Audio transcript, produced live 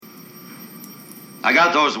I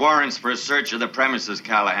got those warrants for a search of the premises,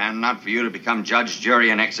 Callahan, not for you to become judge,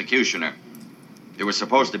 jury, and executioner. It was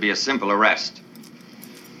supposed to be a simple arrest.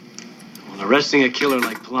 Well, arresting a killer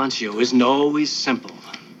like Palancio isn't always simple.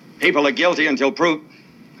 People are guilty until proved.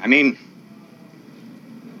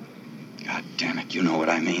 God damn it, you know what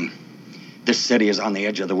I mean. This city is on the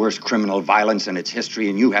edge of the worst criminal violence in its history,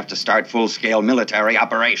 and you have to start full-scale military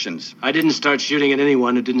operations. I didn't start shooting at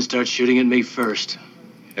anyone who didn't start shooting at me first.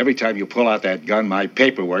 Every time you pull out that gun, my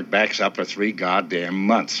paperwork backs up for 3 goddamn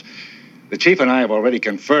months. The chief and I have already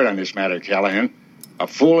conferred on this matter, Callahan. A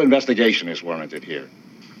full investigation is warranted here.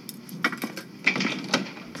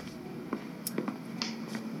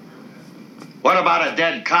 What about a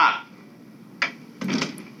dead cop?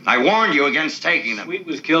 I warned you against taking them. Sweet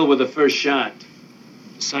was killed with the first shot.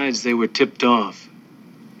 Besides, they were tipped off.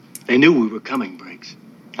 They knew we were coming, Briggs.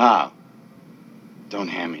 How? Don't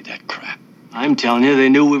hand me that crap. I'm telling you, they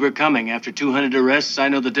knew we were coming. After 200 arrests, I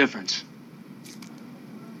know the difference.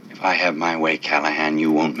 If I have my way, Callahan,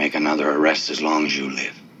 you won't make another arrest as long as you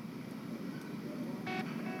live.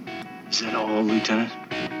 Is that all, Lieutenant?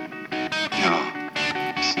 No.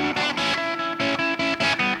 It's not all.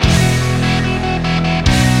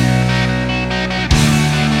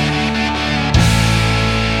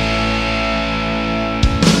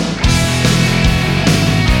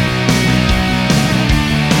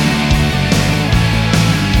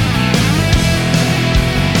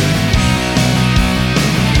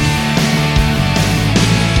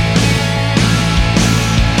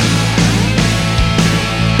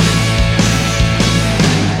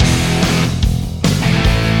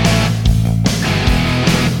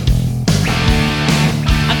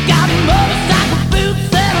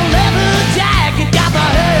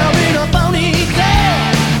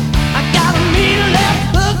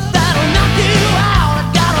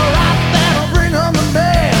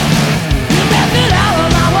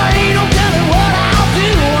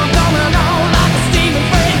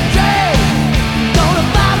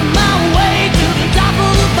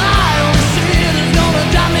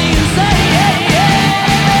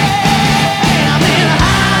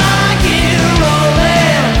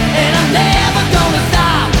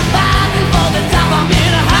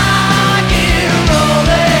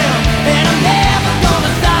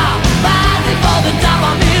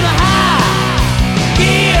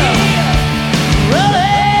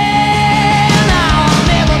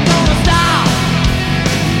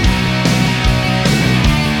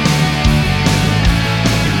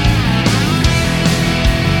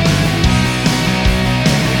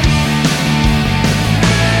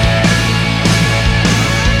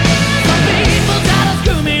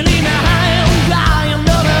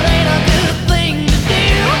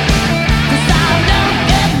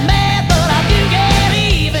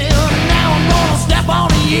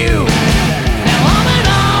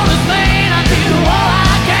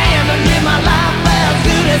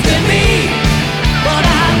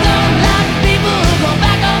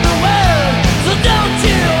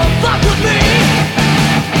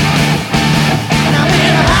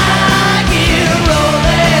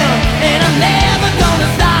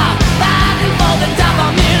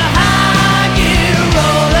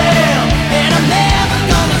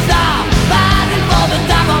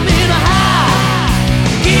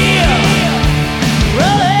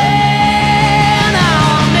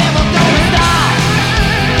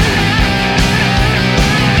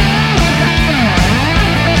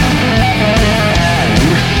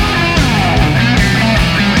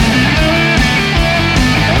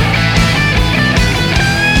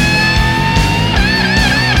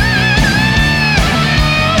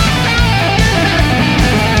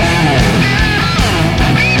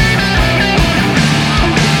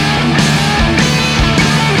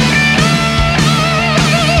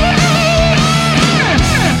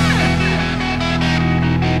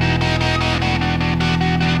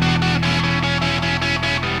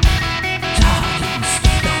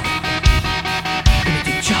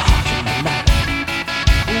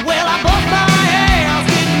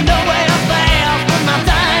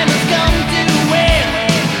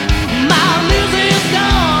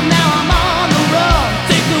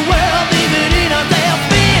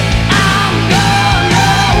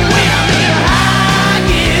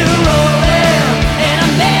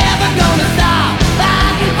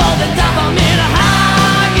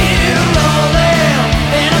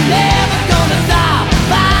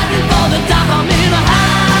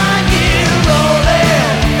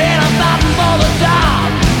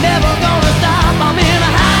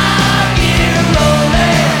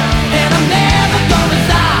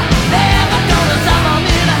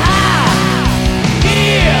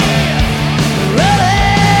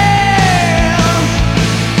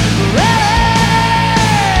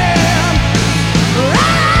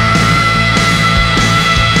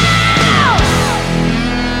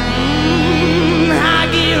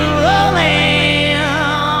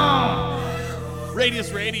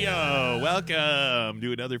 Radius Radio, welcome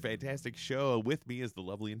to another fantastic show. With me is the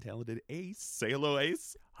lovely and talented Ace. Say hello,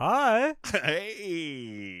 Ace. Hi.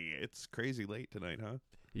 Hey, it's crazy late tonight, huh?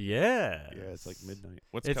 Yeah. Yeah, it's like midnight.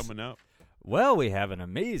 What's coming up? Well, we have an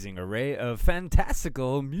amazing array of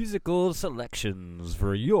fantastical musical selections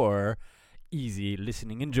for your easy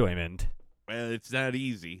listening enjoyment. Well, it's not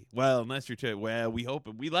easy. Well, unless you're we hope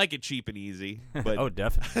we like it cheap and easy. But Oh,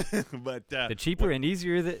 definitely. but The cheaper and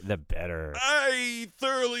easier, the better. I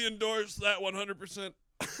thoroughly endorse that 100%.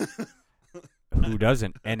 Who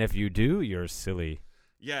doesn't? And if you do, you're silly.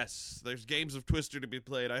 Yes, there's games of Twister to be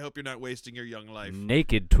played. I hope you're not wasting your young life.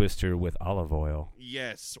 Naked Twister with olive oil.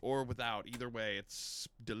 Yes, or without. Either way, it's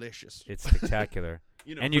delicious. It's spectacular.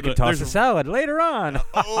 And you can toss a salad later on.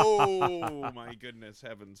 Oh, my goodness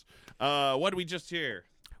heavens. What did we just hear?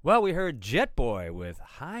 Well, we heard Jet Boy with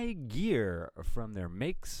High Gear from their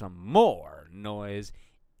Make Some More Noise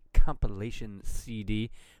compilation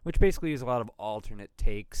CD, which basically is a lot of alternate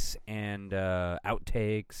takes and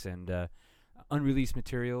outtakes and unreleased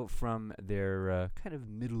material from their kind of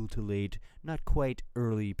middle to late, not quite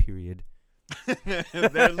early period.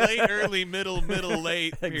 They're late, early, middle,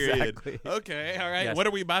 late period. Exactly. Okay, all right. Yes. What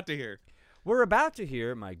are we about to hear? We're about to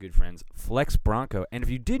hear, my good friends, Flex Bronco. And if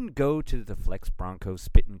you didn't go to the Flex Bronco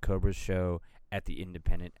Spittin' Cobras show at the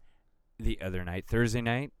Independent the other night, Thursday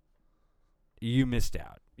night, you missed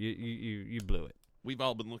out. You blew it. We've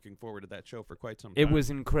all been looking forward to that show for quite some time. It was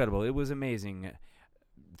incredible. It was amazing.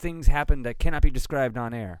 Things happened that cannot be described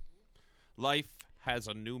on air. Life has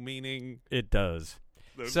a new meaning. It does.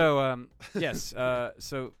 So, yes.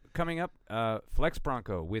 So, coming up, Flex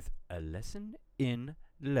Bronco with A Lesson in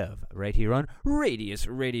Love right here on Radius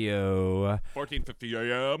Radio. 1450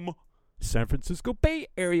 a.m. San Francisco Bay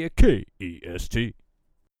Area KEST.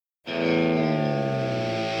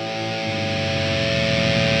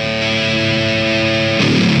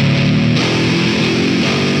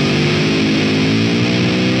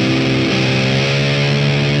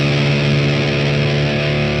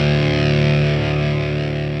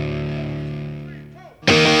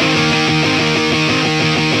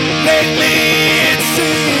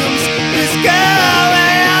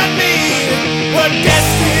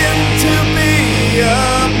 Destined to be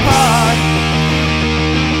apart.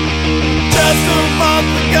 Just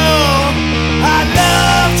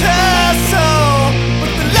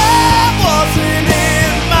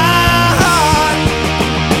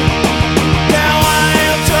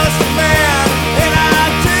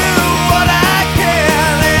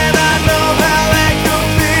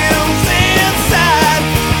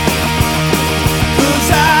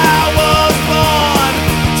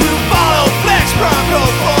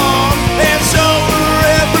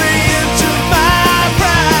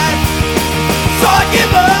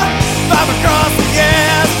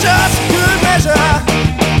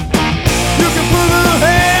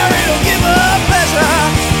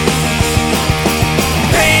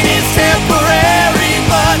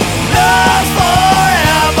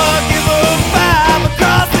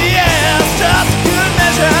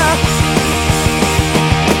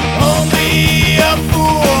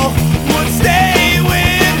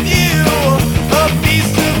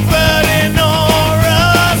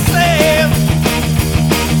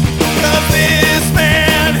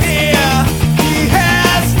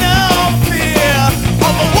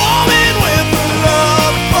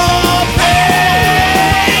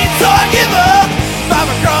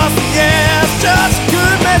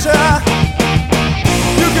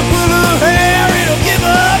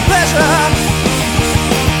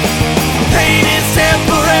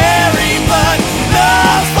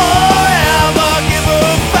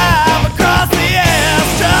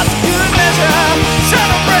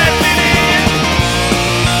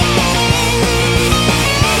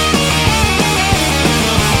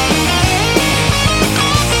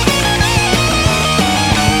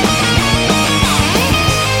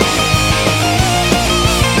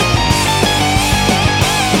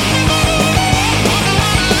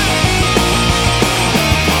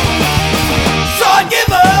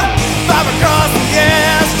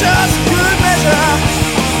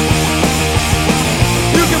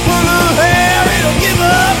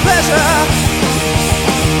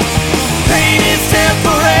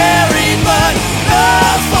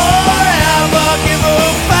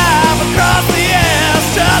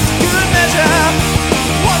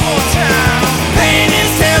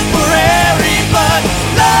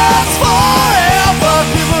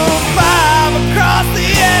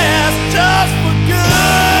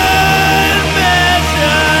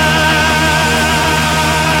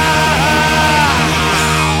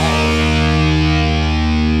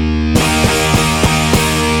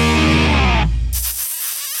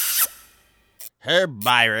Herb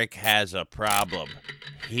Myrick has a problem.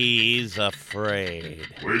 He's afraid.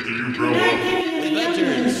 Wait till you grow up. We've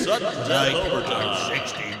entered sudden death overtime.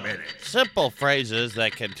 60 minutes. Simple phrases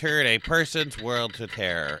that can turn a person's world to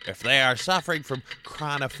terror if they are suffering from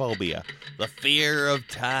chronophobia, the fear of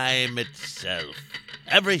time itself.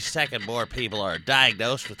 Every second more people are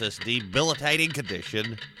diagnosed with this debilitating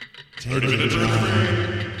condition. Temple's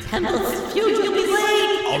future will be late.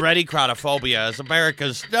 Already, chronophobia is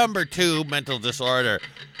America's #2 mental disorder.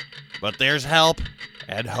 But there's help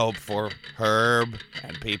and hope for Herb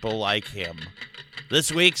and people like him. This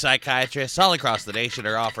week, psychiatrists all across the nation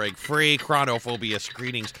are offering free chronophobia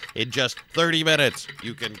screenings in just 30 minutes.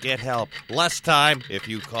 You can get help. Less time if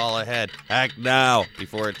you call ahead. Act now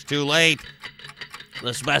before it's too late.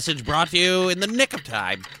 This message brought to you in the nick of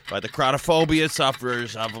time by the Chronophobia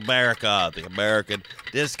Sufferers of America, the American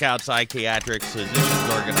Discount Psychiatric Physicians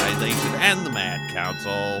Organization, and the Mad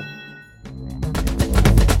Council.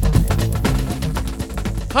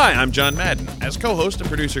 Hi, I'm John Madden. As co-host and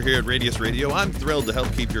producer here at Radius Radio, I'm thrilled to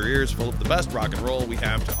help keep your ears full of the best rock and roll we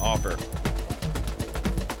have to offer.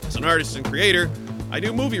 As an artist and creator, I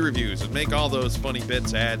do movie reviews and make all those funny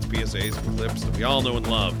bits, ads, PSAs, and clips that we all know and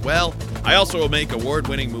love. Well, I also make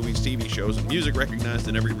award-winning movies, TV shows, and music recognized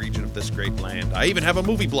in every region of this great land. I even have a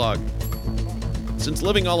movie blog. Since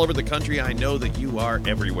living all over the country, I know that you are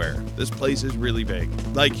everywhere. This place is really big,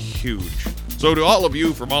 like huge. So to all of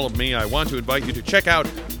you, from all of me, I want to invite you to check out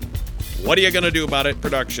What Are You Gonna Do About It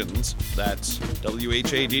Productions. That's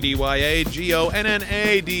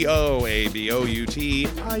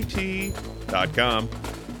WHADDYAGONNADOABOUTIT.com.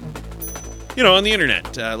 You know, on the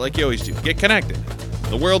internet, like you always do. Get connected.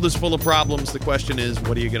 The world is full of problems. The question is,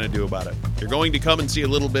 what are you going to do about it? You're going to come and see a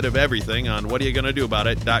little bit of everything on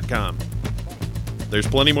whatayougonnadoaboutit.com. There's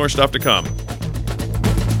plenty more stuff to come.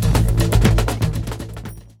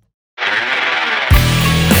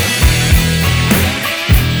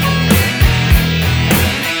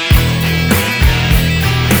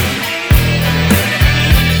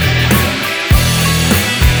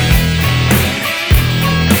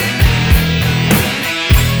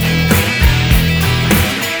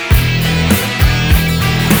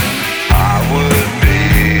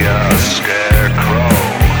 Scarecrow,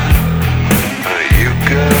 you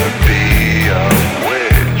could be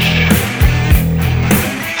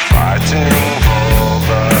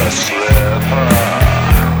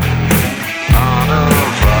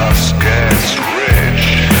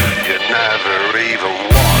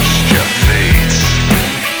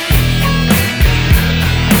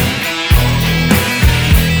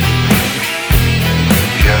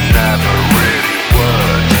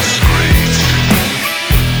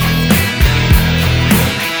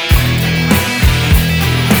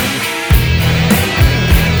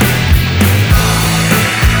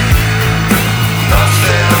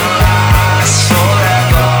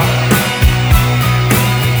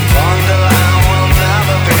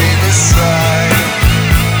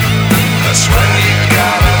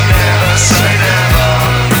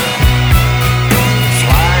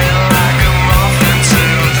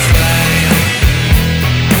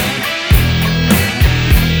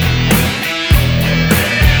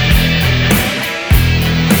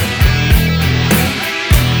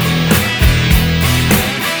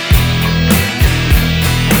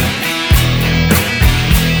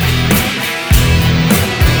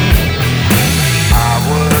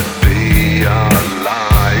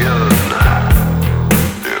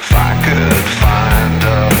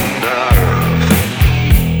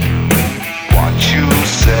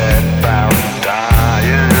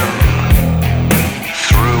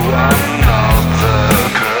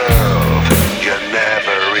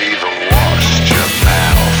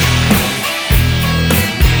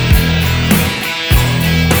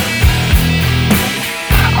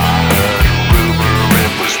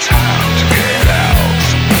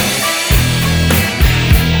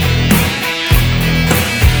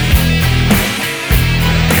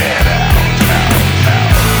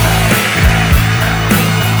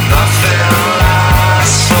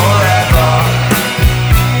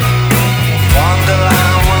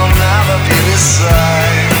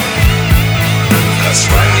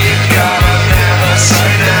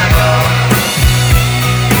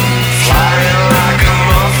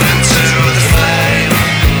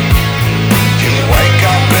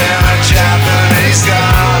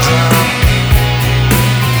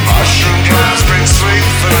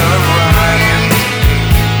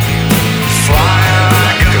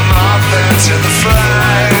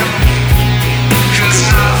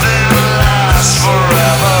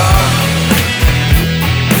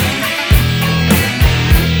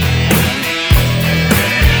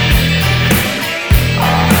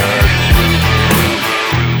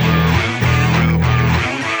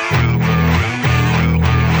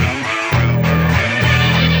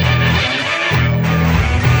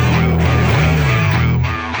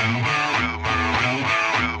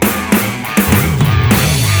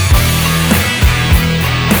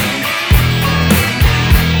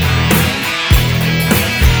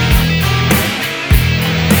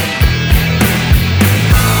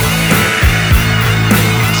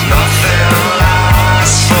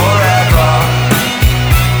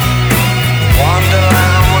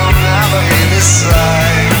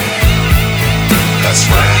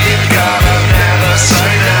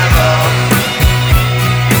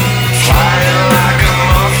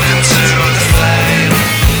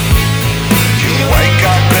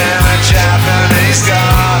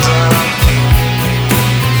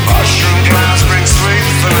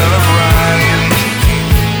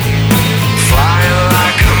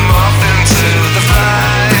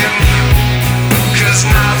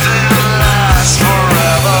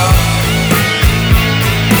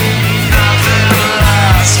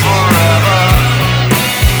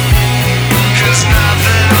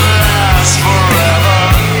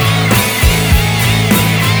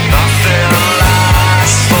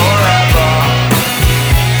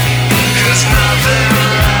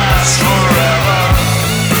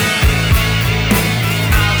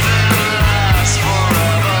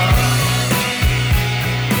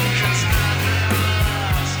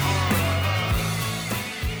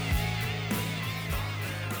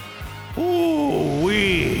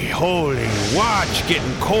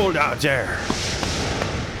getting cold out there.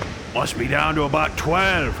 Must be down to about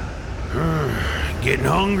 12. Getting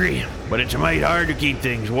hungry, but it's mighty hard to keep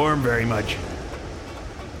things warm very much.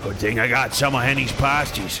 Good thing I got some of Henny's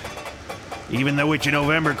pasties. Even the Witch of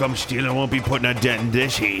November comes stealing won't be putting a dent in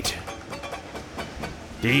this heat.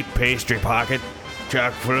 Deep pastry pocket,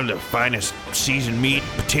 chock full of the finest seasoned meat,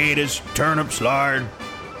 potatoes, turnips, lard,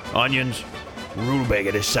 onions,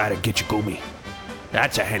 rutabaga this side of Gitchagumi.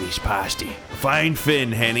 That's a Henny's pasty. Fine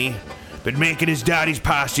Finn, Henny. Been making his daddy's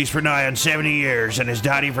pasties for nigh on 70 years, and his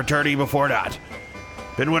daddy for 30 before that.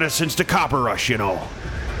 Been with us since the copper rush, you know.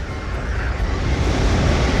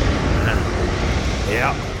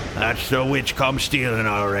 Yeah, that's the witch come stealing,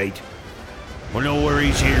 all right. Well, no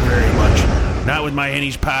worries here very much. Not with my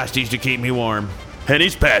Henny's pasties to keep me warm.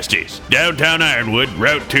 Henny's Pasties, downtown Ironwood,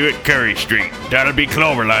 route 2 at Curry Street. That'll be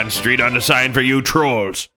Cloverland Street on the sign for you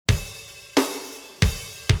trolls.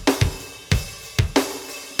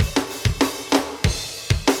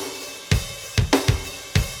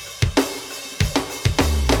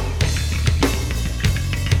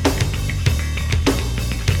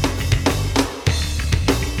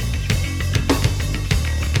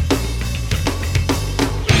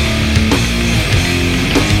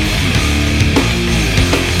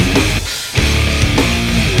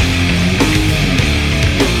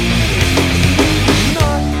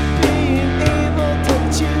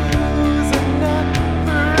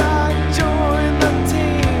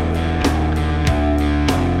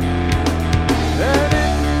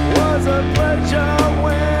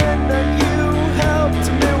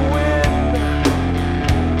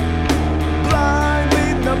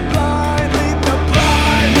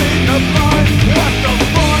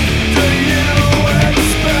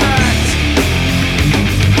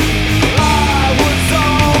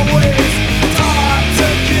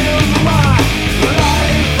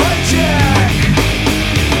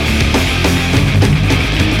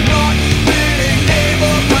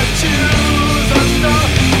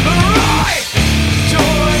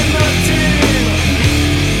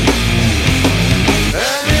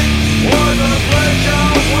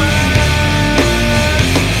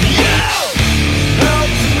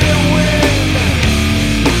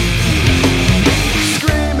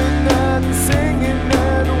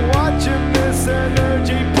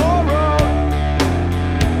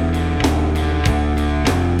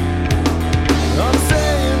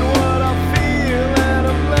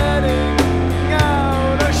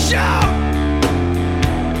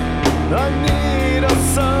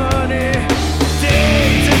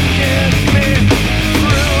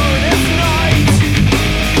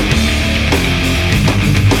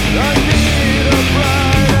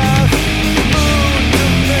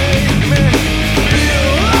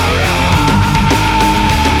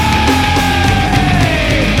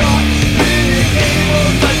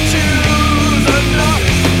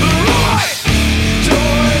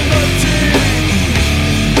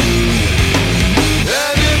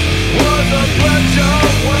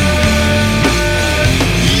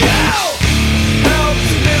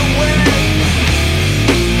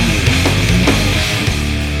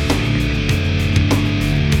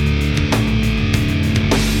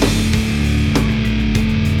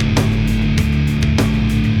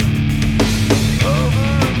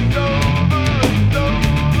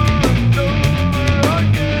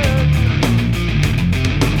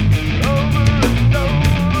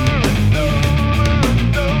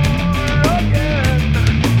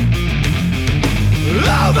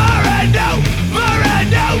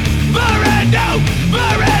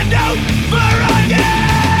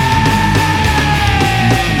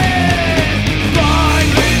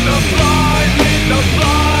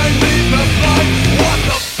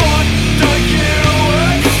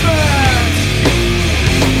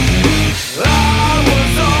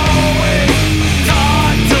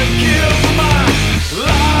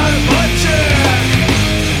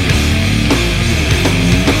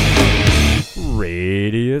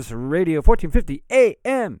 Radio 1450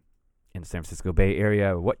 AM in the San Francisco Bay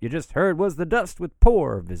Area. What you just heard was The Dust with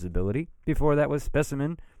poor visibility. Before that was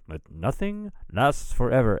Specimen with Nothing Lasts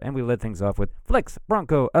Forever. And we led things off with Flex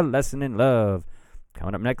Bronco, A Lesson in Love.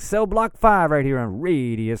 Coming up next, Cell Block 5 right here on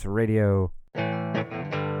Radius Radio.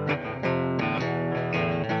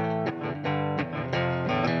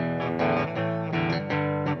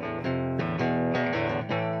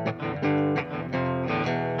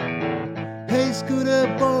 Hey, Scooter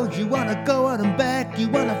boys, you wanna go out and back? You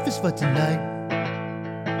wanna fish for tonight?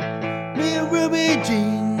 Me and Ruby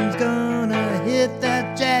Jean's gonna hit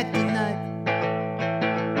that jack tonight.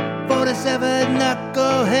 47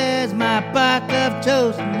 knuckleheads, my bark of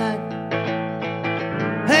toast tonight.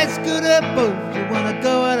 Hey, Scooter boys, You wanna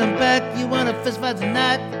go out and back, you wanna fist fight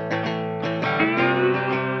tonight.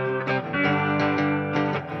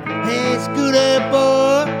 Hey, Scooter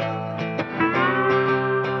boy.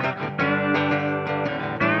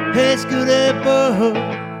 Hey, Scooter boy.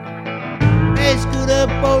 Hey, Scooter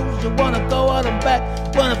boys, you wanna go out and back,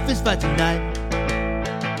 wanna fist fight tonight.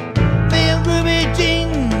 Me and Ruby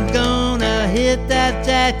Jean's gonna hit that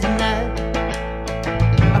jack tonight.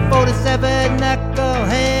 A 47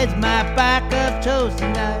 knuckleheads, my back of toast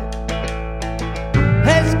tonight.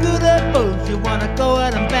 Hey, Scooter boys, you wanna go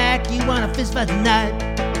out and back, you wanna fist fight tonight.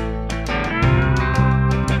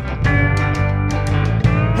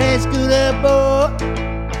 Hey, Scooter boy.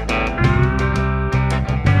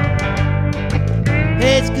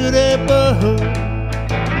 Hey, Scooter boy.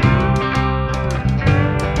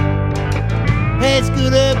 Hey,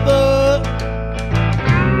 Scooter boy.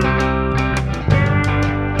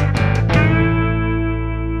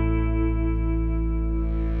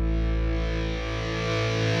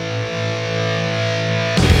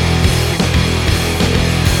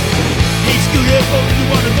 Hey, Scooter boy, you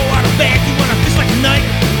wanna go out and back, you wanna fist like tonight.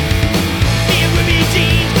 Me and Ruby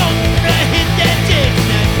Jean's gonna hit that jet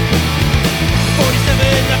tonight.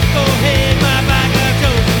 47 knucklehead, my bike of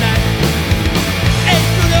toes tonight. Hey,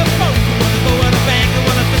 Scooter boy, you wanna go out and back, you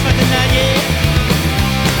wanna fist like tonight, yeah.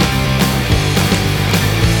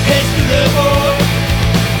 Hey, Scooter boy.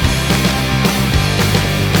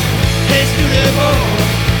 Hey, Scooter boy.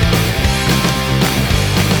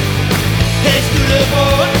 Hey, Scooter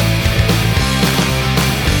boy.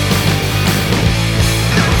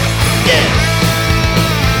 Yeah.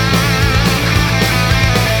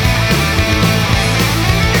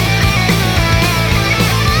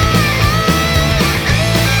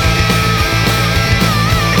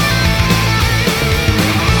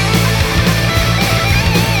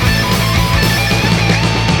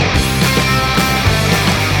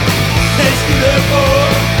 Hey, Scooter boy.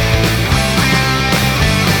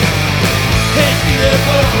 Hey, Scooter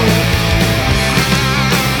boy.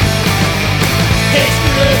 Hey,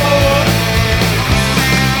 Scooter boy.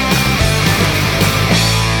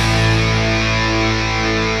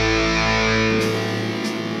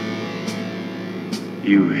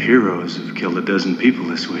 You heroes have killed a dozen people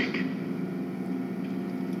this week.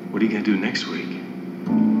 What are you gonna do next week?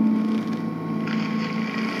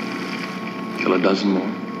 Kill a dozen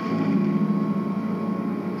more.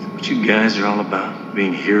 Is that what you guys are all about?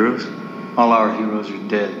 Being heroes? All our heroes are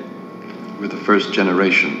dead. We're the first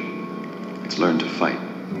generation that's learned to fight.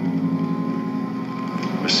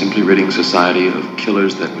 We're simply ridding society of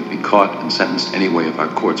killers that would be caught and sentenced anyway if our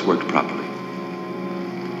courts worked properly.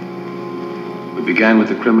 We began with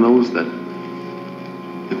the criminals that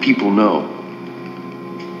the people know,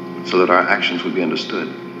 so that our actions would be understood.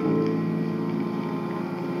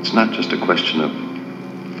 It's not just a question of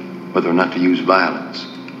whether or not to use violence.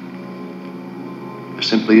 There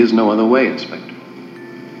simply is no other way, Inspector.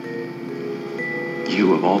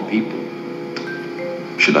 You, of all people,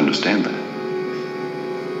 should understand that.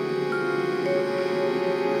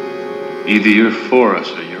 Either you're for us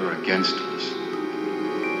or you're against us.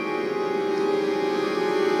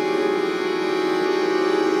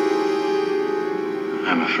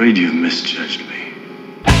 I'm afraid you've misjudged me.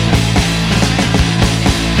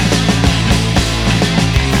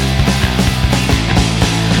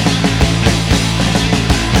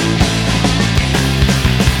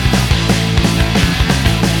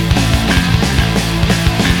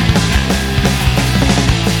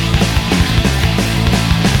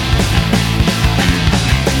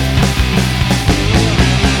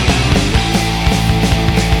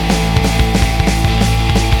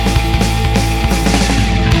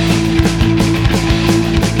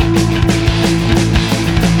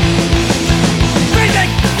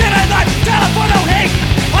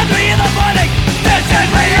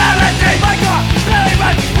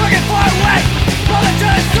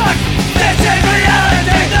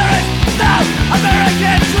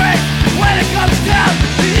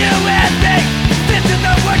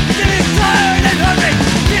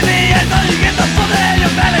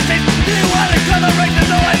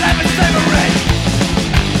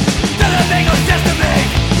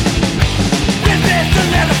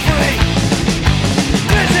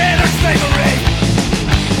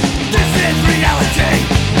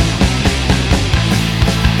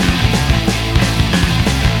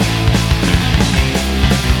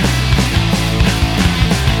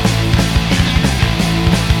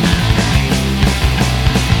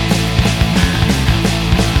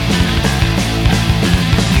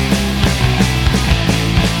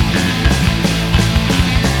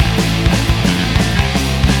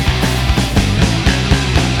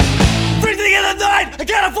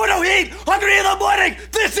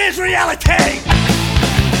 is reality!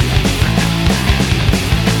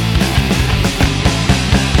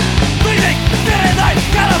 Breathing, feeling like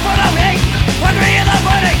California, wondering in the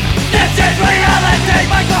morning. This is reality!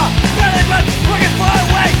 My God, really been working for a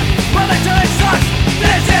way. Military sucks.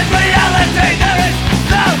 This is reality! There is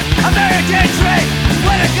no American dream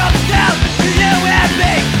when it comes down to you and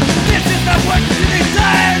me. This is the work you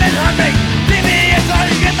desire and hungry. TV is all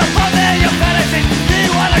you get the fun that you're fantasy. Do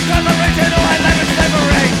you want a corporation or I live in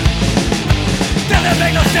slavery? Doesn't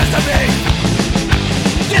make no sense to me.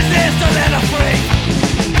 This is the land of free.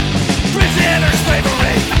 Prison or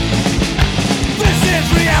slavery. This is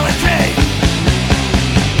reality.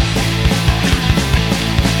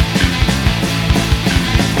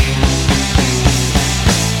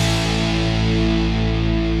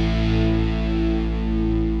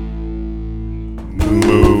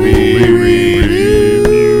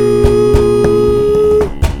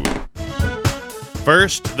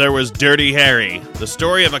 First, there was Dirty Harry, the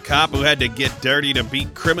story of a cop who had to get dirty to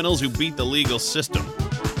beat criminals who beat the legal system.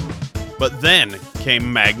 But then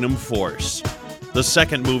came Magnum Force, the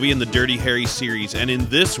second movie in the Dirty Harry series, and in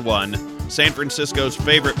this one, San Francisco's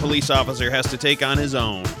favorite police officer has to take on his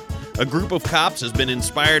own. A group of cops has been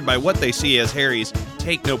inspired by what they see as Harry's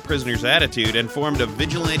take-no-prisoners attitude and formed a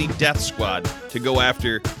vigilante death squad to go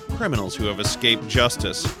after criminals who have escaped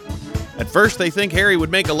justice. At first, they think Harry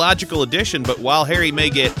would make a logical addition, but while Harry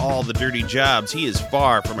may get all the dirty jobs, he is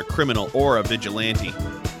far from a criminal or a vigilante.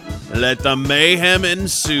 Let the mayhem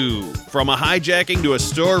ensue. From a hijacking to a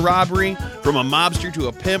store robbery, from a mobster to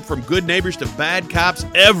a pimp, from good neighbors to bad cops,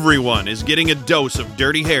 everyone is getting a dose of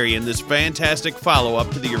Dirty Harry in this fantastic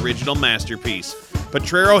follow-up to the original masterpiece.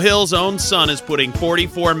 Potrero Hill's own son is putting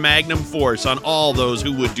 44 Magnum Force on all those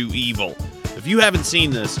who would do evil. If you haven't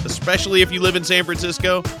seen this, especially if you live in San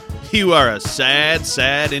Francisco, you are a sad,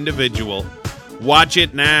 sad individual. Watch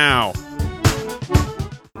it now.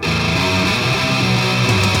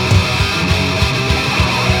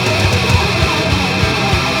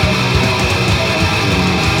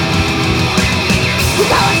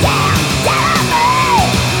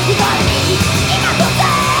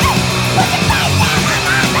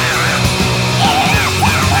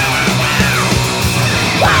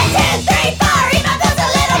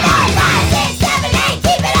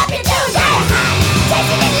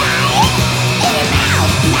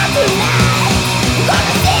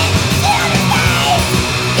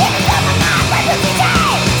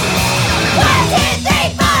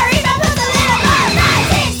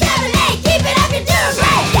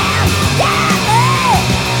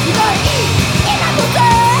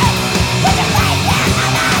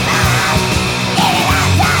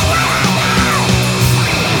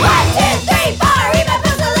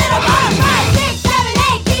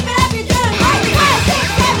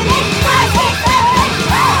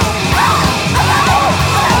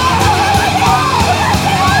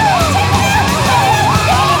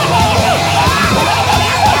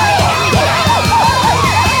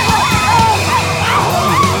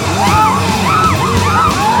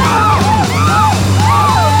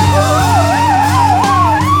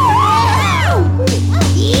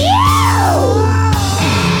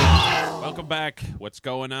 What's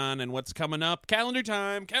going on and what's coming up? Calendar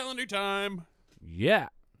time. Yeah.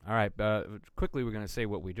 All right. Quickly, we're going to say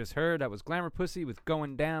what we just heard. That was Glamour Pussy with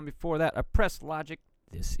Going Down. Before that, Oppressed Logic.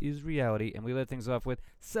 This is Reality. And we led things off with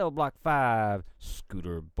Cell Block 5,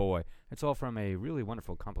 Scooter Boy. It's all from a really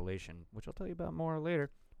wonderful compilation, which I'll tell you about more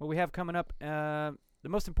later. What we have coming up, the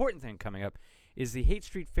most important thing coming up, is the Haight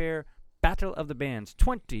Street Fair Battle of the Bands.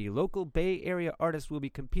 20 local Bay Area artists will be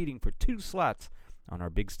competing for 2 slots on our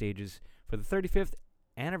big stages for the 35th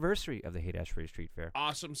anniversary of the Haight-Ashbury Street Fair.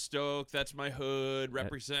 Awesome stoked. That's my hood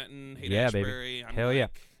representing Baby. Haight-Ashbury. Hell yeah.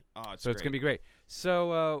 Oh, it's going to be great.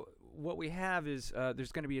 So what we have is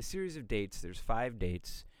there's going to be a series of dates. There's 5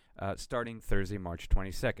 dates starting Thursday, March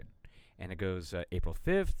 22nd. And it goes April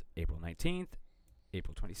 5th, April 19th,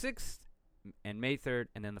 April 26th, and May 3rd.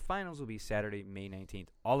 And then the finals will be Saturday, May 19th.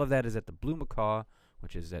 All of that is at the Blue Macaw,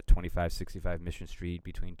 which is at 2565 Mission Street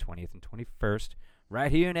between 20th and 21st.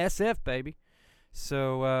 Right here in SF, baby.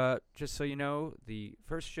 So, just so you know, the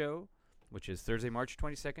first show, which is Thursday, March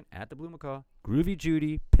 22nd at the Blue Macaw, Groovy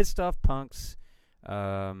Judy, Pissed Off Punks,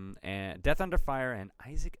 and Death Under Fire, and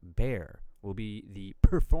Isaac Bear will be the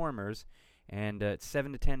performers. And it's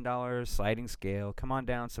 $7 to $10, sliding scale. Come on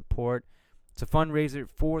down, support. It's a fundraiser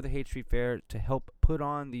for the Haight Street Fair to help put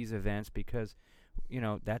on these events because,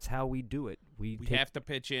 that's how we do it. We have to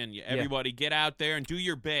pitch in. Everybody get out there and do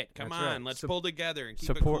your bit. Come on, right. let's pull together and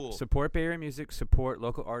keep it cool. Support Bay Area music, support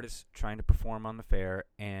local artists trying to perform on the fair,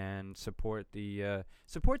 and support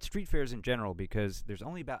support street fairs in general, because there's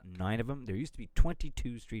only about 9 of them. There used to be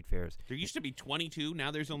 22 street fairs. There used to be 22.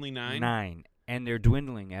 Now there's only 9. 9. And they're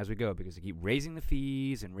dwindling as we go because they keep raising the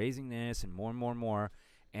fees and raising this and more and more and more.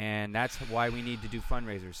 And that's why we need to do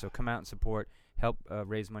fundraisers. So come out and support. Help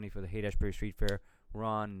raise money for the Haight-Ashbury Street Fair. We're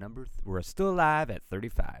on we're still alive at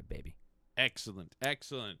 35, baby. Excellent.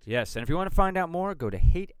 Yes, and if you want to find out more, go to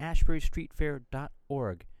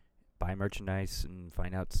haight-ashbury-street-fair.org. Buy merchandise and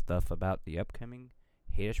find out stuff about the upcoming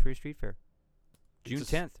Haight-Ashbury Street Fair. June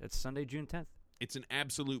 10th. It's Sunday, June 10th. It's an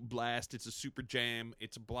absolute blast. It's a super jam.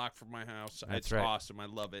 It's a block from my house. It's right. Awesome. I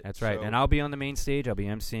love it. That's right. And I'll be on the main stage. I'll be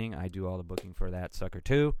emceeing. I do all the booking for that sucker,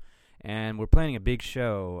 too. And we're planning a big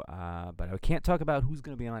show, but I can't talk about who's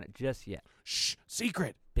going to be on it just yet. Shh,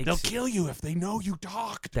 secret. They'll kill you if they know you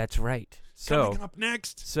talked. That's right. Coming up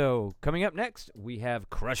next, we have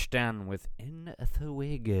Crush Down with En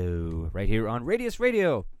Fuego right here on Radius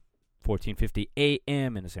Radio, 1450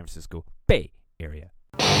 AM in the San Francisco Bay Area.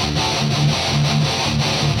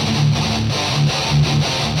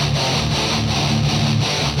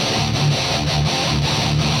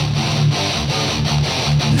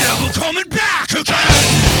 Never coming back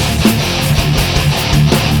again.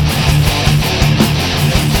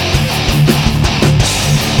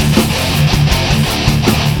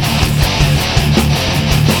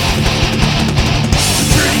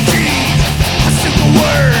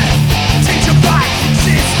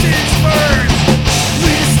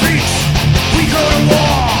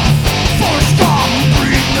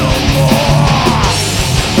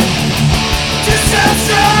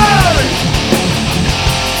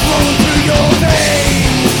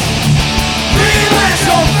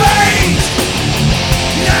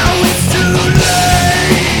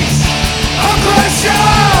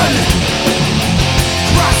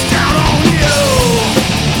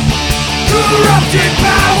 Corrupted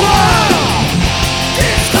power,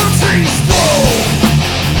 this country's full.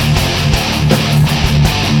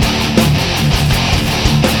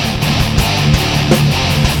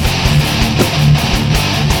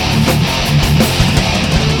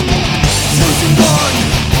 Choosing one,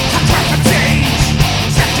 I cry for change.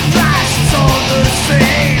 Second class, it's all the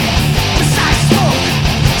same. Besides smoke,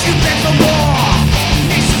 you beg for more.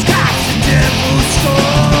 Nation's got the devil's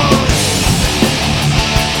scars.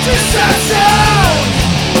 Deception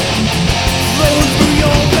flows through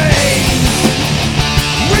your veins.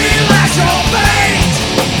 Realize your fate.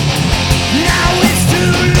 Now it's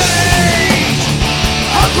too late.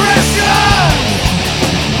 Aggression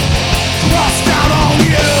crossed out on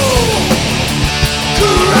you.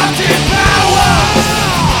 Corrupted power.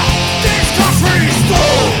 This country's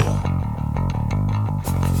full.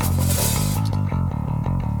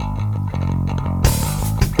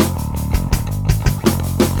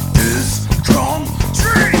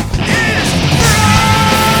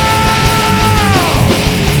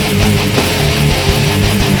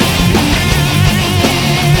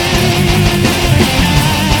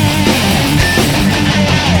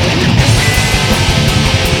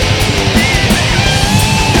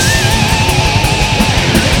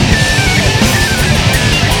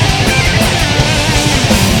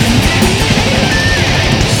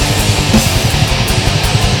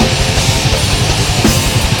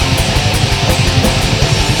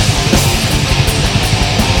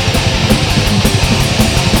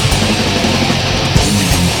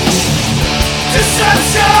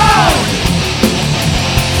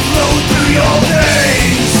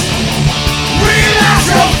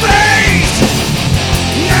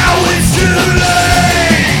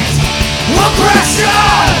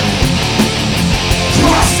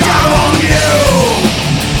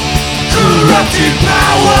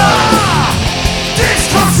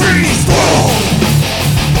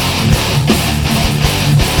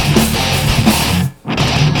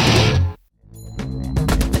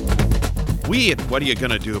 We at What Are You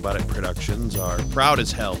Gonna Do About It Productions are proud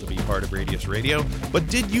as hell to be part of Radius Radio, but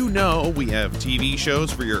did you know we have TV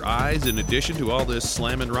shows for your eyes in addition to all this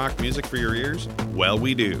slam and rock music for your ears? Well,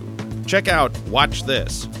 we do. Check out Watch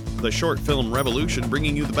This, the short film revolution,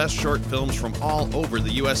 bringing you the best short films from all over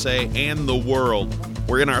the USA and the world.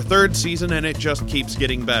 We're in our 3rd season and it just keeps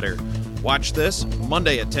getting better. Watch This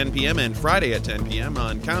Monday at 10 p.m. and Friday at 10 p.m.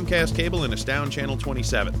 on Comcast Cable and Astound Channel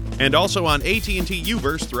 27. And also on AT&T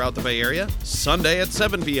Uverse throughout the Bay Area, Sunday at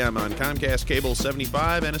 7 p.m. on Comcast Cable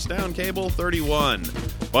 75 and Astound Cable 31.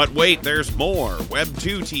 But wait, there's more.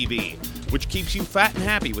 Web2 TV. which keeps you fat and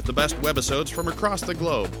happy with the best webisodes from across the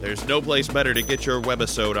globe. There's no place better to get your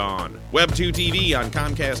webisode on. Web2 TV on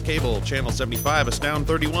Comcast Cable, Channel 75, Astound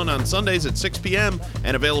 31 on Sundays at 6 p.m.,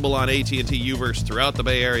 and available on AT&T Uverse throughout the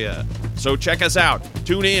Bay Area. So check us out.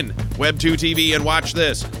 Tune in, Web2 TV, and watch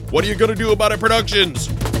this. What are you going to do about it, Productions?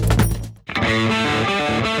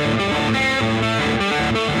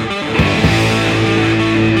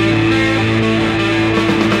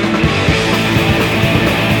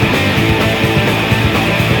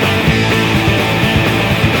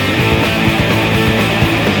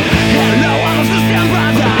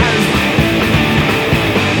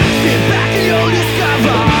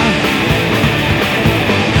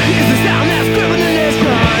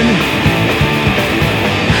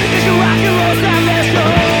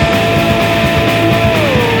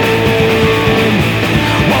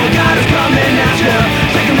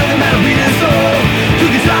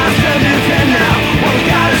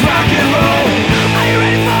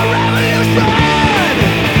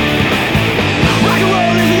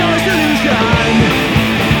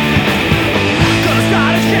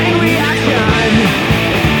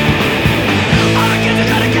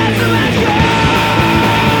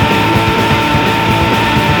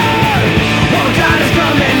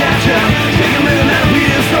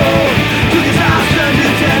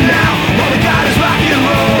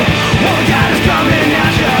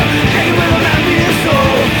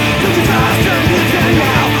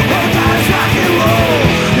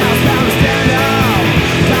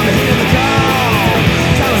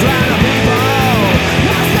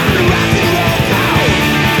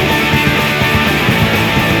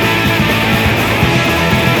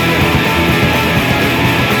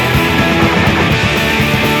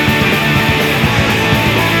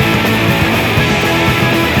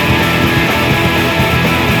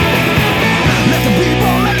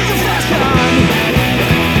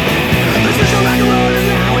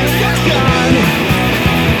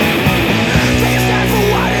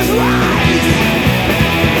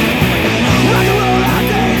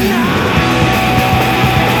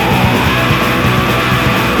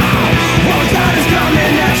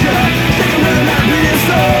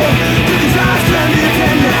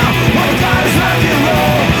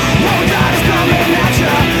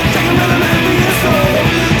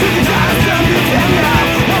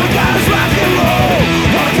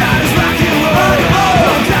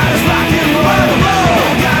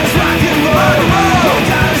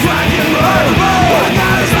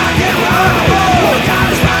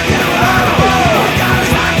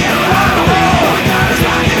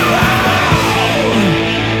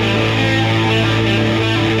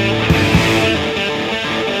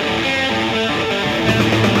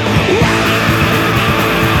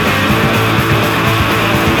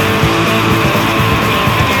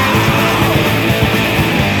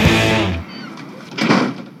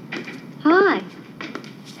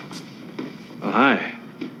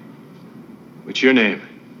 What's your name?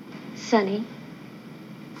 Sunny.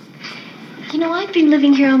 You know, I've been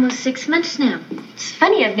living here almost 6 months now. It's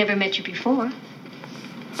funny I've never met you before.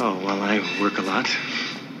 Oh, well, I work a lot.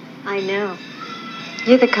 I know.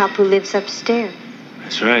 You're the cop who lives upstairs.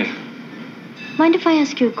 That's right. Mind if I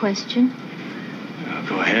ask you a question?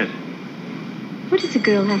 Go ahead. What does a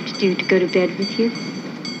girl have to do to go to bed with you?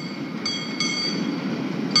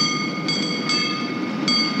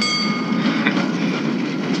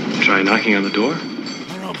 Try knocking on the door?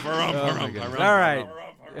 All right.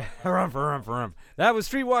 Harum. That was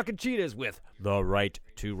Streetwalking Cheetahs with The Right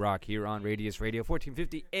to Rock here on Radius Radio,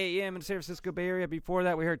 1450 AM in the San Francisco Bay Area. Before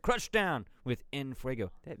that, we heard Crushdown with En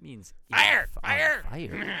Fuego. That means Fire!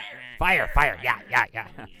 Yeah.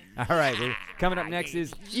 All right, coming up next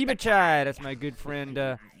is Ibachai. That's my good friend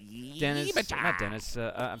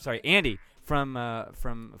Andy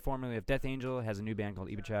from formerly of Death Angel, has a new band called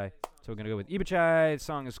Ibachai. So we're going to go with Ibachai. The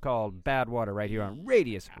song is called Bad Water right here on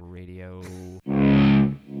Radius Radio.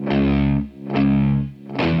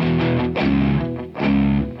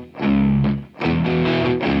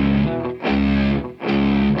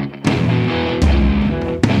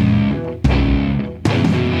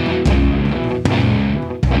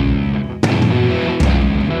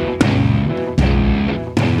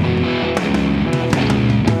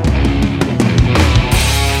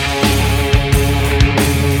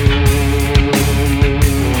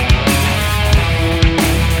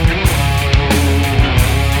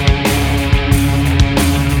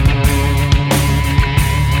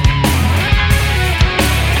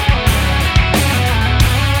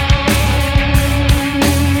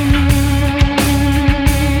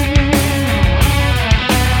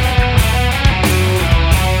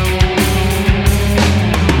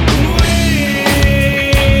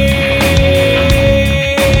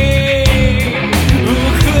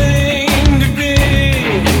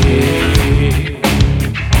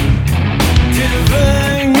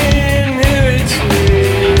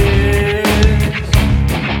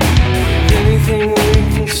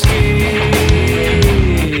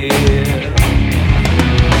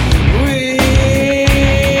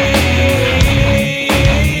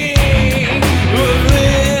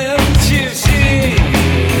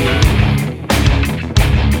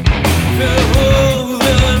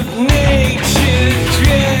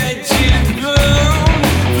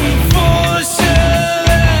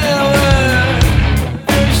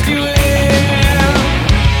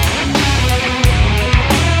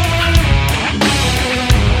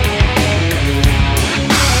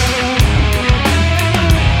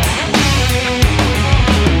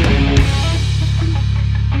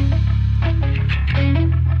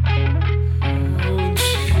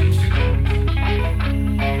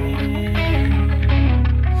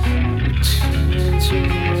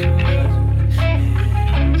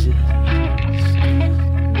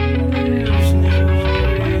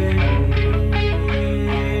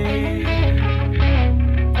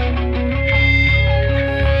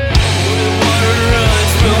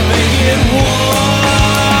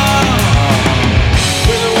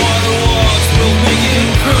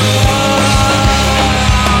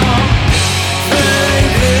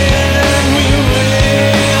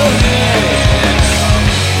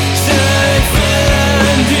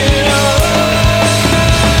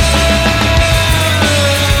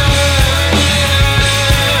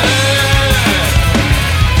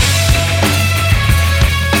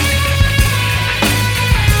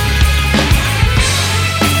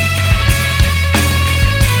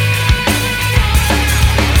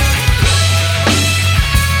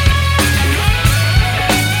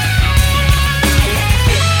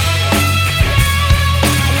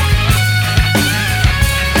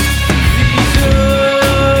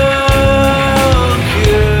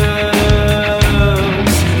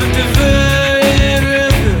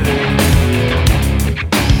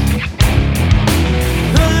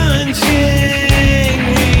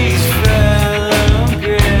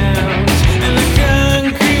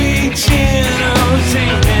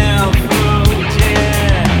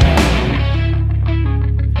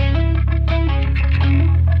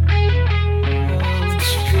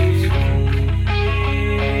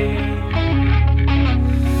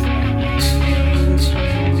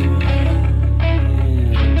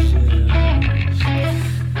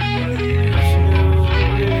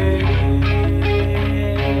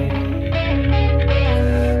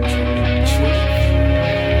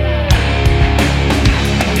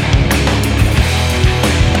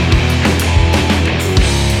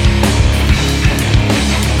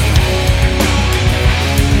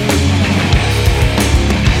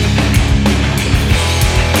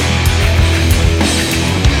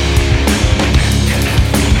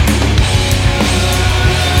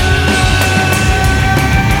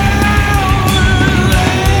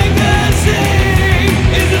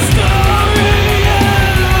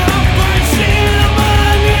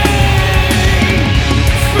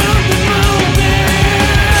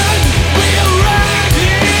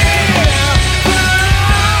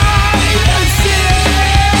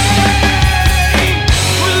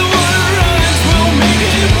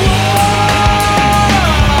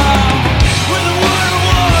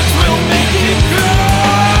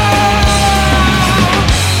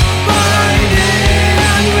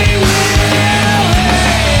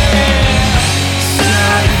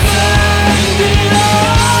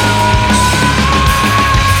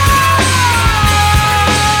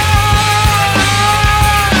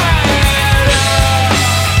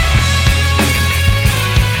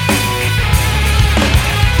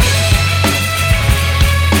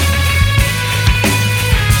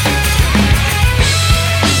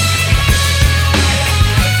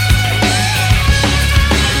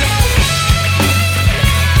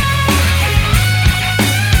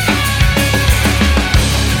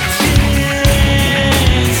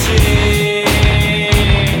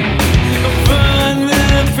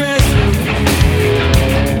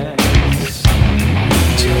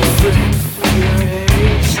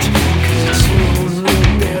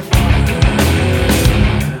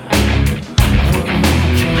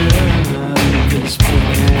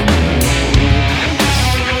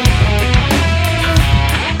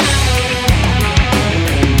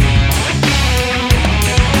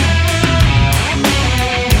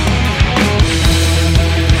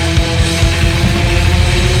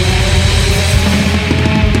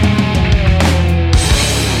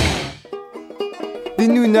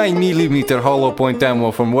 9mm hollow point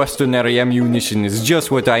ammo from Westernary Ammunition is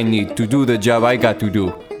just what I need to do the job I got to do.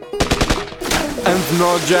 And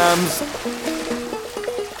no jams.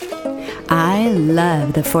 I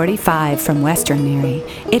love the 45 from Westernary.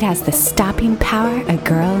 It has the stopping power a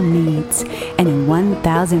girl needs. And in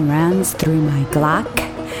 1,000 rounds through my Glock,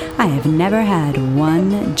 I have never had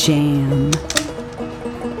one jam.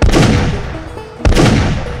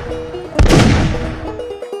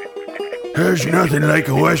 There's nothing like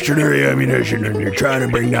a Westernary ammunition when you're trying to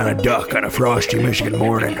bring down a duck on a frosty Michigan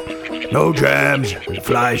morning. No jams, it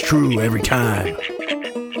flies true every time.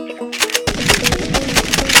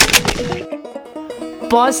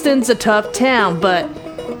 Boston's a tough town, but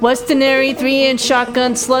Westernary 3-inch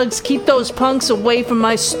shotgun slugs keep those punks away from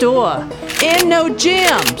my store. And no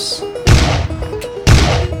jams.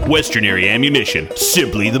 Westernary ammunition,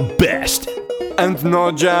 simply the best. And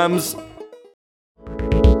no jams.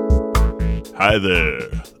 Hi there,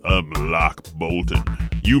 I'm Locke Bolton.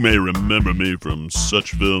 You may remember me from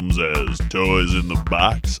such films as Toys in the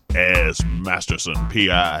Box, Ass Masterson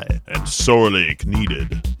P.I., and Sorely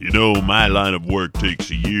Kneaded. You know, my line of work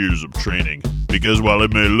takes years of training, because while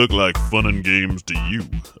it may look like fun and games to you,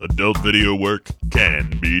 adult video work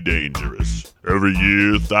can be dangerous. Every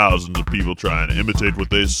year, thousands of people try and imitate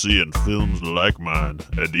what they see in films like mine,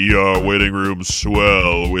 and ER waiting rooms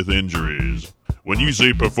swell with injuries. When you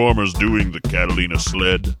see performers doing the Catalina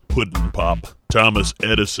Sled, Puddin' Pop, Thomas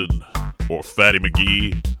Edison, or Fatty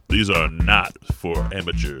McGee, these are not for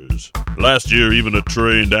amateurs. Last year, even a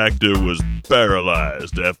trained actor was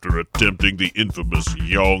paralyzed after attempting the infamous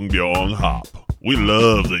Yong Byong Hop. We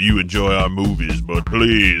love that you enjoy our movies, but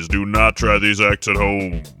please do not try these acts at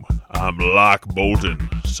home. I'm Locke Bolton,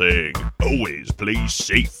 saying, always play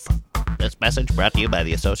safe. This message brought to you by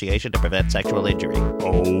the Association to Prevent Sexual Injury.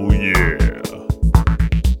 Oh, yeah.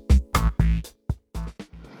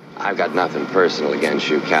 I've got nothing personal against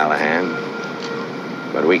you, Callahan.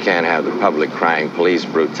 But we can't have the public crying police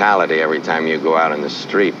brutality every time you go out in the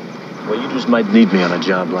street. Well, you just might need me on a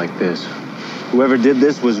job like this. Whoever did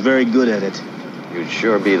this was very good at it. You'd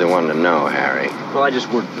sure be the one to know, Harry. Well, I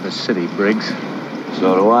just work for the city, Briggs.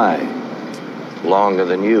 So do I. Longer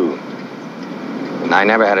than you. And I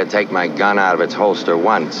never had to take my gun out of its holster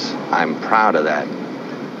once. I'm proud of that.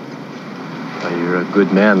 Well, you're a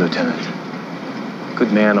good man, Lieutenant. A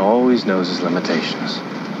good man always knows his limitations.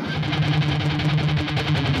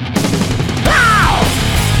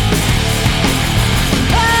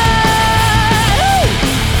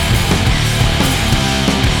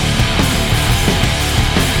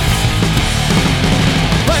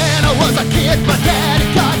 My daddy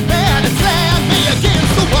got mad and slammed me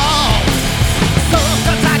against the wall.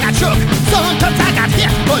 Sometimes I got shook, sometimes I got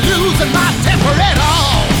hit for losing my temper at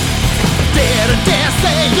all. Didn't dare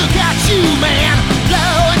say you got you, man,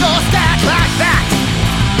 blowing your stack like that.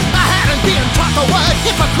 I hadn't been taught the word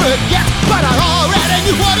hypocrite yet, but I already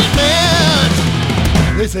knew what it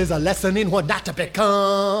meant. This is a lesson in what not to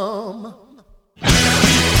become.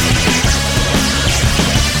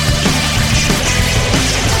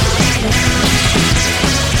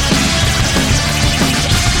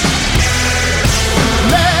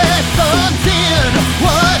 Lessons in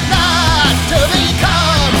what not to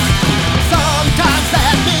become. Sometimes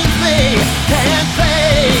that means they can't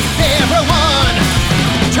face everyone.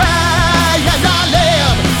 Try and not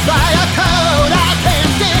live by a code I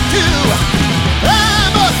can't stick to. I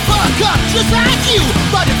must fuck up just like you,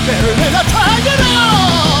 but it's better than a trying at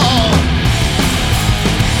all.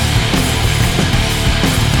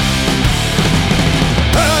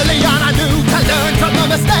 Early on I knew to learn from the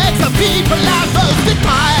mistakes of people I most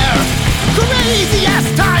admire. Crazy ass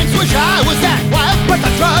times wish I was that wild, but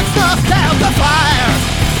the drugs snuffed out the fire.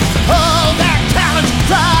 All that talent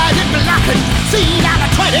tried and blackened, seen out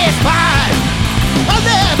of 25. I'll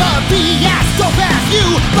never be as dope as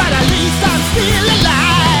you, but at least I'm still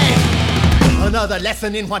alive. Another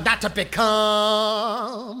lesson in what not to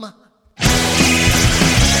become.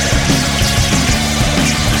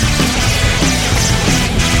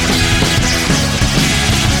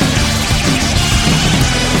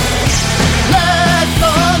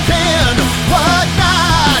 Lessons in what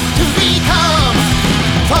not to become.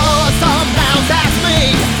 For some nouns as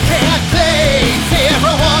me can't please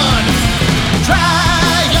everyone.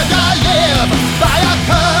 Try to live by a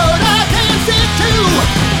code I can't stick to.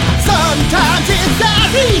 Sometimes it's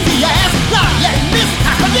as easy as not letting this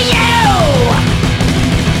happen to you.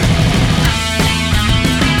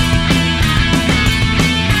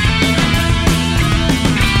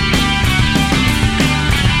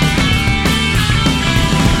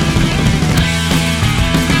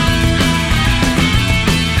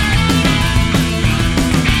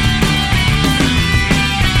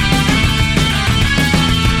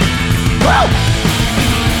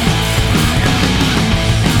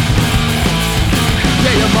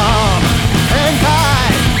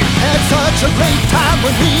 great time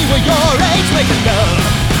when we were your age, making love,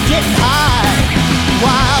 getting high.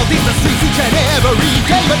 Wild in the streets each and every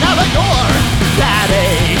day, but now that you're that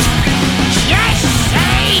age, just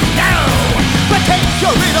say no. But take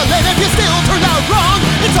your Ritalin if you still turn out wrong.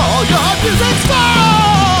 It's all your music's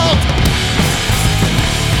fault.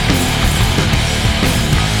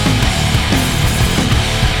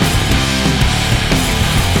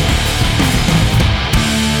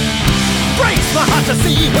 Breaks my heart to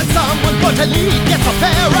see when someone born to lead gets so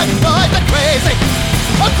paranoid and crazy.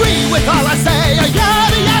 Agree with all I say, or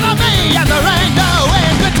yada yada me, and there ain't no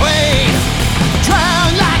in between.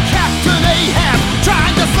 Drown like Captain Ahab,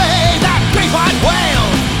 trying to slay that great white whale.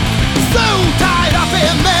 So tied up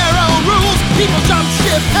in their own rules, people jump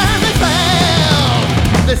ship and they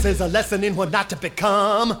fail. This is a lesson in what not to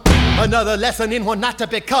become. Another lesson in what not to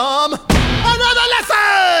become. Another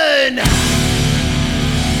lesson!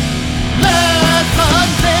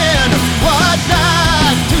 Lessons in what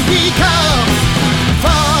not to become. For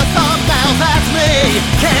some mouths that's me,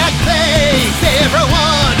 can't please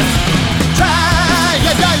everyone. Trying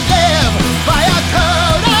to live by a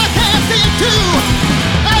code I can't stick to.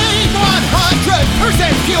 Ain't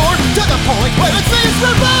 100% pure to the point where it's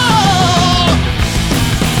miserable.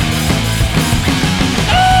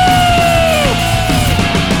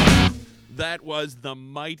 That was the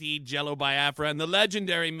mighty Jello Biafra and the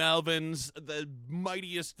legendary Melvins, the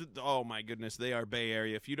mightiest. Oh my goodness, they are Bay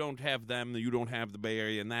Area. If you don't have them, you don't have the Bay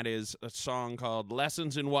Area. And that is a song called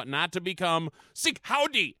Lessons in What Not to Become. Sig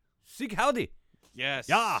Howdy! Sig Howdy! Yes.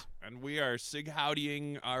 Yeah. And we are Sig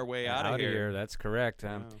Howdying our way out of here. That's correct.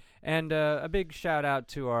 And a big shout out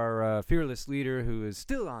to our fearless leader who is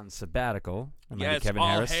still on sabbatical. Yes, Kevin all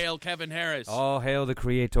Harris. hail Kevin Harris. All hail the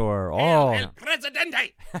creator. Hail El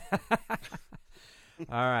Presidente.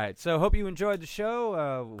 All right. So hope you enjoyed the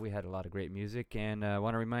show. We had a lot of great music. And I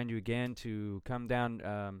want to remind you again to come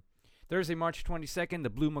down Thursday, March 22nd, the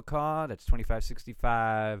Blue Macaw. That's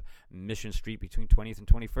 2565 Mission Street between 20th and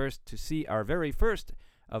 21st to see our very first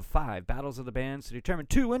of 5 battles of the bands to determine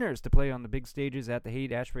 2 winners to play on the big stages at the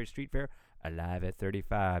Haight-Ashbury Street Fair. Alive at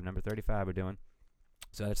 35. Number 35 we're doing.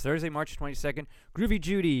 So that's Thursday, March 22nd. Groovy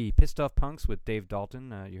Judy, Pissed Off Punks with Dave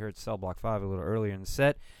Dalton. You heard Cell Block 5 a little earlier in the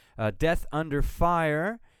set. Death Under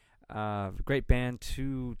Fire. Great band.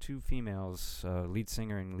 Two females. Lead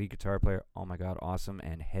singer and lead guitar player. Oh my God, awesome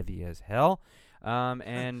and heavy as hell.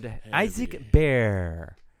 And Isaac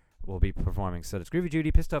Bear will be performing. So that's Groovy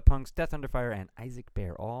Judy, Pissed Off Punks, Death Under Fire, and Isaac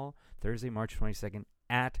Bear, all Thursday, March 22nd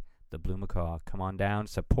at the Blue Macaw. Come on down,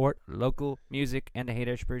 support local music and the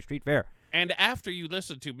Haight-Ashbury Street Fair. And after you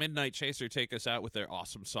listen to Midnight Chaser take us out with their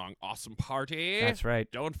awesome song, Awesome Party. That's right.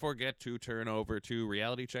 Don't forget to turn over to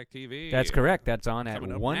Reality Check TV. That's correct. That's on at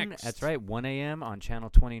Coming up 1. next. That's right, 1 a.m. on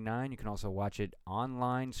Channel 29. You can also watch it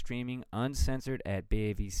online, streaming, uncensored at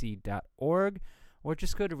bayavc.org. Or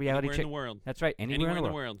just go to Reality Anywhere Check. in the world. That's right. Anywhere in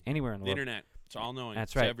the world. Anywhere in the world. Internet. It's all knowing.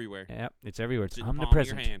 That's It's right. everywhere. Yep, it's everywhere. It's in the palm of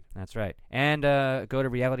omnipresent. your hand. That's right. And go to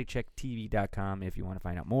realitychecktv.com if you want to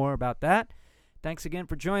find out more about that. Thanks again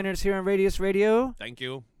for joining us here on Radius Radio. Thank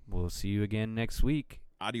you. We'll see you again next week.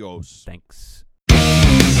 Adios. Thanks.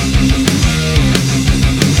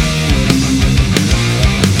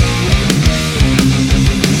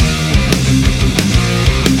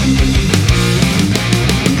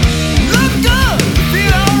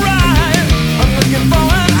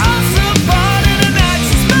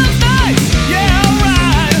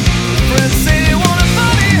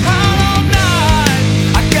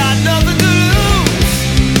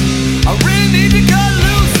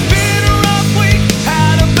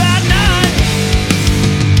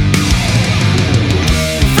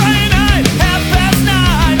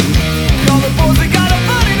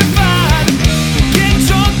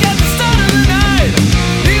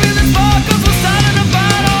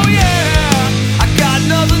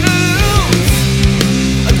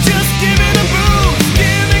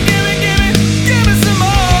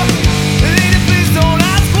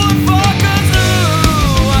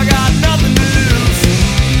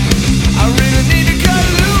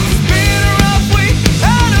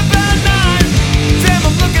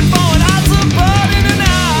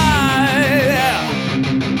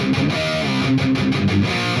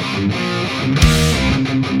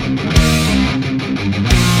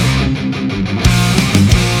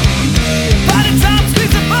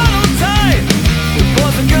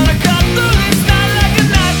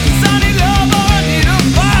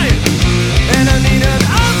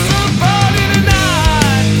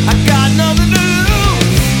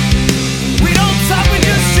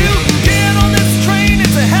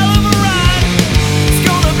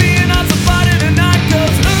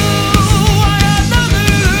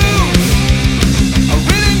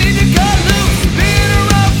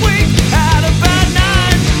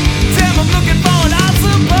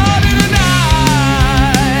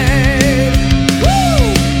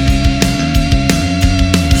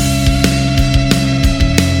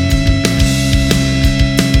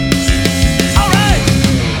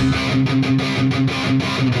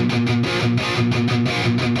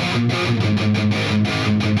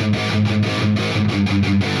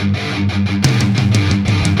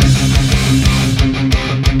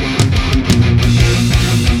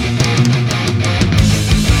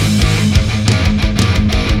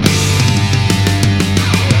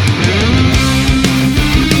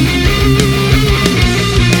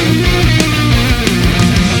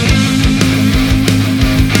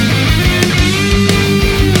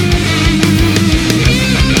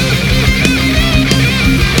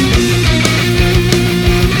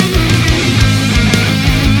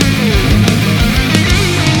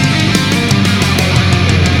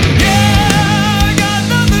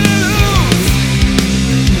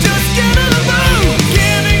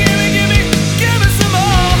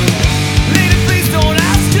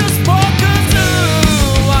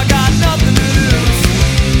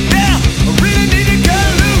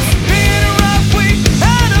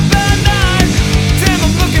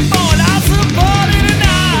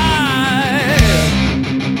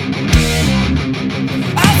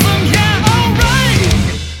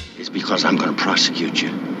 because I'm going to prosecute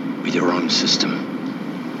you with your own system.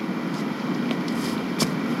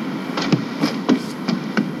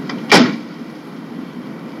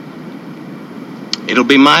 It'll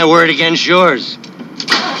be my word against yours.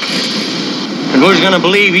 And who's going to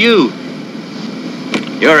believe you?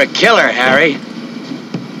 You're a killer, Harry.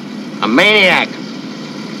 A maniac.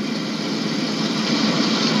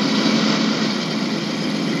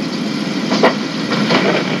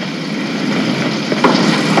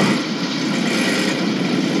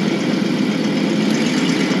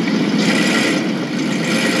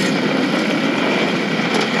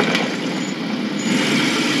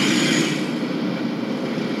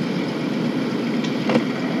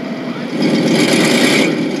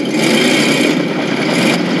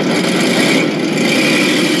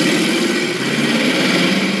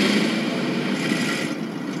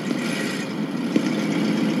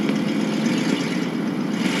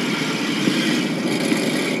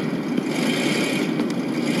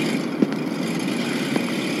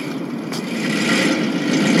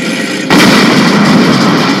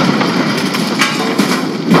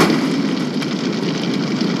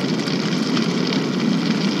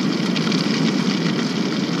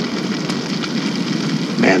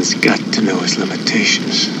 Man's got to know his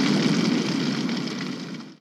limitations.